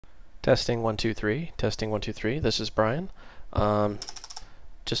Testing 1 2 3. Testing 1 2 3. This is Brian.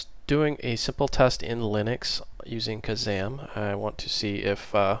 Just doing a simple test in Linux using Kazam. I want to see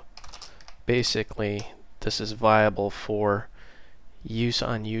if basically this is viable for use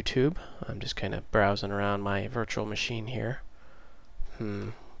on YouTube. I'm just kind of browsing around my virtual machine here.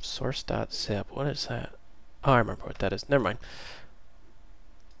 Source.zip. What is that? Oh, I remember what that is. Never mind.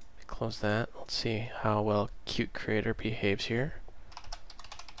 Close that. Let's see how well Qt Creator behaves here.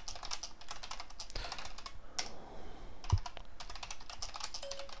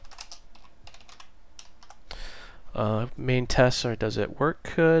 Main tests are: does it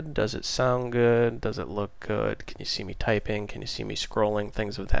work good? Does it sound good? Does it look good? Can you see me typing? Can you see me scrolling?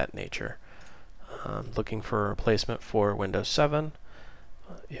 Things of that nature. Looking for a replacement for Windows 7.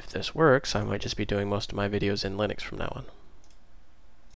 If this works, I might just be doing most of my videos in Linux from now on.